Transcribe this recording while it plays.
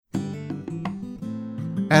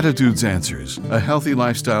Attitudes Answers, a healthy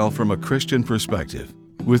lifestyle from a Christian perspective,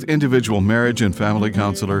 with individual marriage and family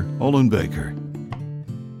counselor Olin Baker.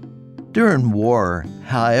 During war,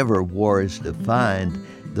 however war is defined,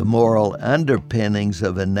 the moral underpinnings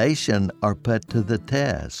of a nation are put to the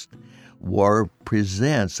test. War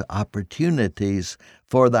presents opportunities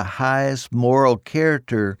for the highest moral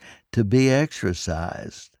character to be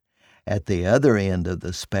exercised. At the other end of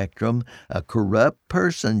the spectrum, a corrupt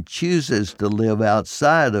person chooses to live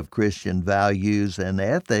outside of Christian values and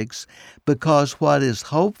ethics because what is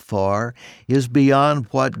hoped for is beyond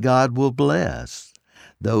what God will bless.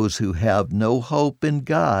 Those who have no hope in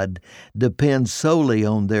God depend solely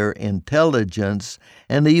on their intelligence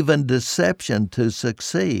and even deception to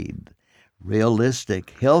succeed.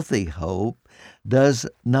 Realistic, healthy hope does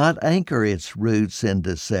not anchor its roots in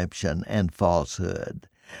deception and falsehood.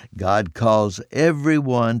 God calls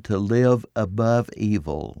everyone to live above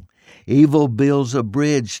evil. Evil builds a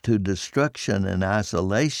bridge to destruction and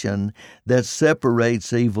isolation that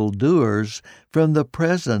separates evildoers from the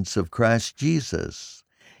presence of Christ Jesus.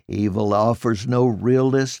 Evil offers no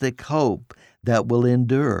realistic hope that will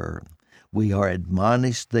endure. We are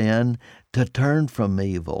admonished then to turn from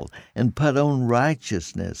evil and put on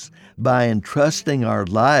righteousness by entrusting our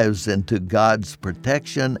lives into God's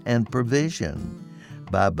protection and provision.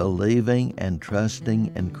 By believing and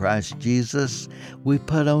trusting in Christ Jesus, we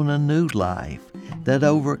put on a new life that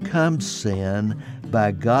overcomes sin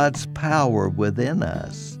by God's power within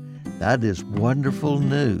us. That is wonderful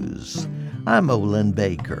news. I'm Olin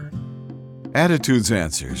Baker. Attitudes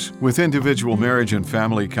Answers, with individual marriage and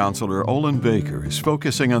family counselor Olin Baker, is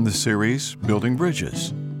focusing on the series Building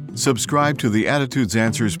Bridges. Subscribe to the Attitudes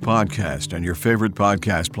Answers podcast on your favorite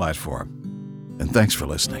podcast platform. And thanks for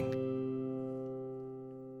listening.